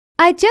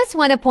I just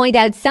want to point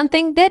out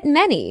something that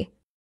many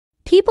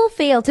people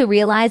fail to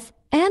realize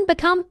and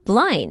become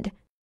blind.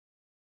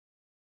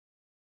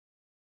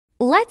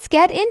 Let's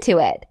get into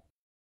it.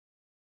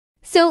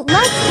 So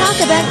let's talk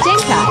about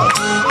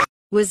jenkai.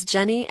 Was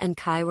Jennie and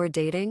Kai were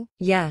dating?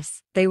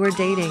 Yes, they were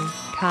dating.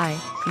 Kai,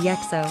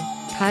 EXO,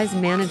 Kai's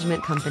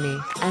management company,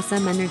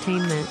 SM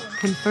Entertainment,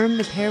 confirmed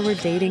the pair were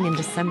dating in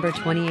December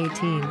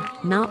 2018.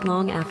 Not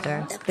long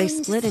after, they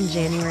split in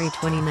January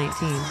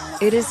 2019.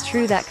 It is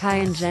true that Kai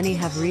and Jennie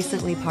have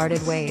recently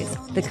parted ways,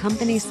 the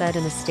company said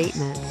in a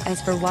statement.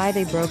 As for why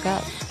they broke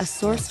up, a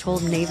source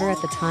told Naver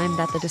at the time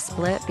that they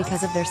split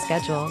because of their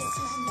schedules.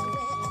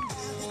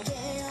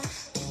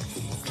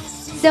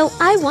 So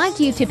I want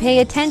you to pay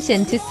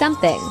attention to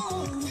something.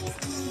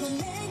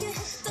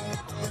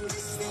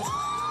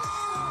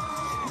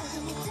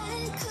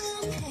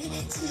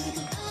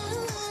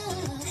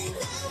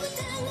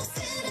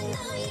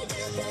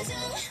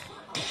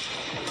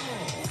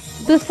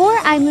 Before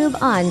I move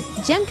on,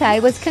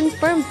 jenkai was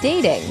confirmed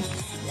dating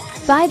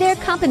by their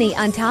company.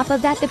 On top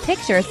of that, the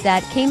pictures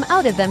that came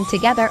out of them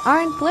together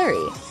aren't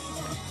blurry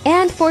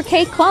and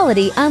 4K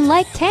quality,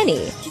 unlike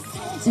taennie.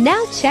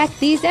 Now check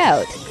these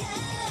out.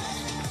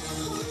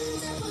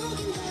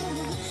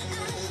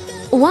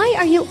 Why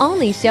are you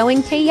only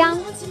showing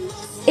Taehyung?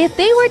 If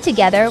they were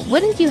together,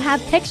 wouldn't you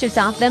have pictures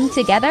of them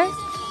together?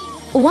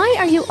 Why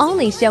are you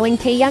only showing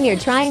Taehyung? You're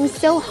trying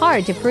so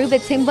hard to prove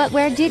it's him, but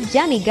where did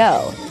Jennie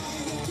go?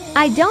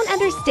 I don't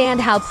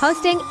understand how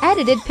posting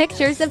edited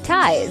pictures of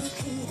Ty's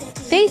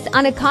face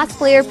on a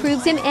cosplayer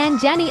proves him and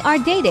Jennie are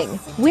dating.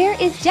 Where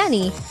is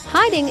Jennie?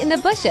 Hiding in the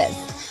bushes.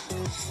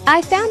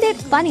 I found it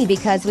funny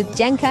because with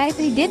jenkai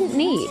they didn't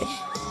need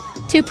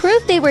to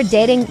prove they were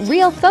dating.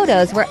 Real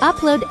photos were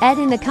uploaded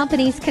and the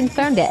companies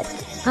confirmed it.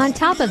 On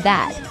top of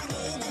that,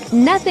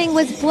 nothing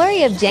was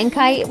blurry of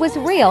jenkai, it was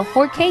real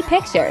 4K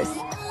pictures.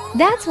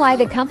 That's why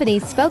the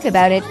companies spoke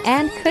about it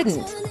and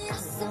couldn't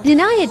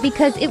deny it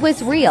because it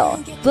was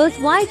real. Both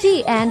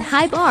YG and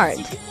HYBE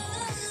aren't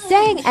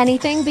saying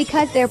anything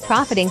because they're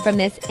profiting from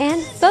this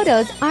and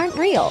photos aren't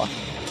real.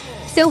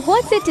 So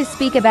what's it to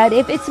speak about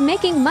if it's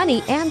making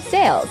money and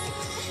sales?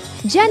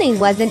 Jennie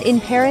wasn't in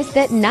Paris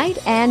that night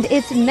and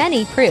it's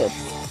many proofs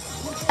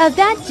of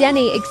that.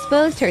 Jennie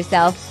exposed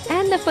herself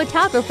and the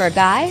photographer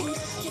guy.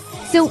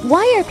 So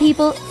why are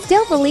people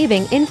still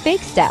believing in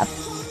fake stuff?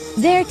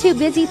 They're too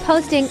busy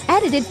posting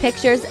edited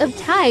pictures of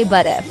Ty.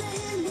 But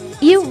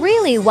if you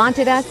really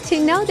wanted us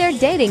to know they're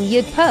dating,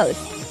 you'd post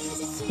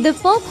the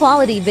full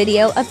quality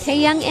video of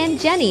Taehyung and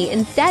Jennie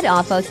instead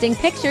of posting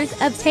pictures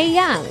of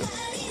Taehyung.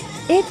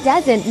 It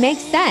doesn't make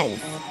sense.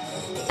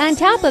 On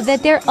top of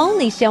it, they're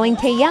only showing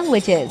Taehyung,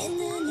 which is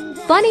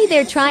funny.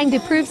 They're trying to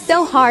prove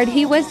so hard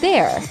he was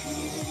there.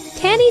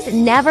 Taennies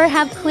never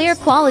have clear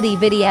quality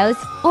videos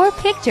or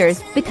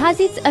pictures because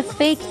it's a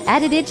fake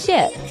edited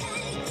ship.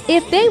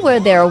 If they were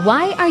there,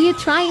 why are you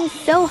trying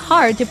so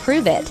hard to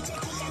prove it?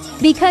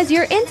 Because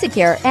you're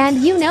insecure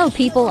and you know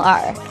people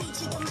are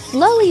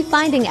slowly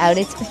finding out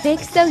it's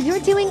fake, so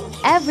you're doing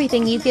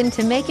everything you can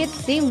to make it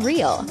seem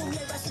real.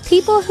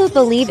 People who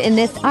believe in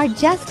this are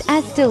just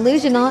as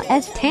delusional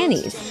as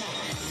taennies.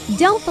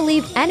 Don't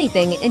believe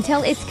anything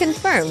until it's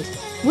confirmed,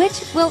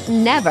 which will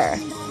never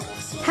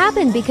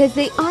happen because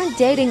they aren't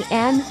dating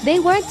and they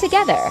weren't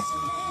together.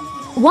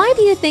 Why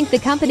do you think the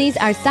companies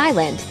are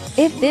silent?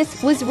 If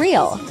this was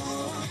real,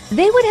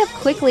 they would have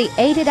quickly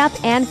ate it up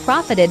and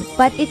profited,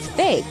 but it's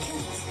fake.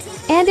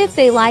 And if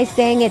they lie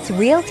saying it's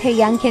real,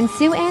 Taehyung can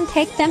sue and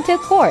take them to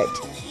court.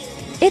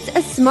 It's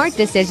a smart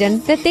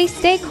decision that they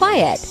stay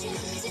quiet.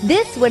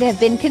 This would have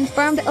been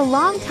confirmed a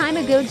long time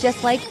ago,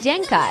 just like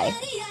jenkai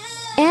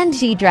and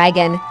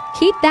G-Dragon.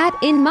 Keep that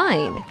in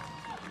mind.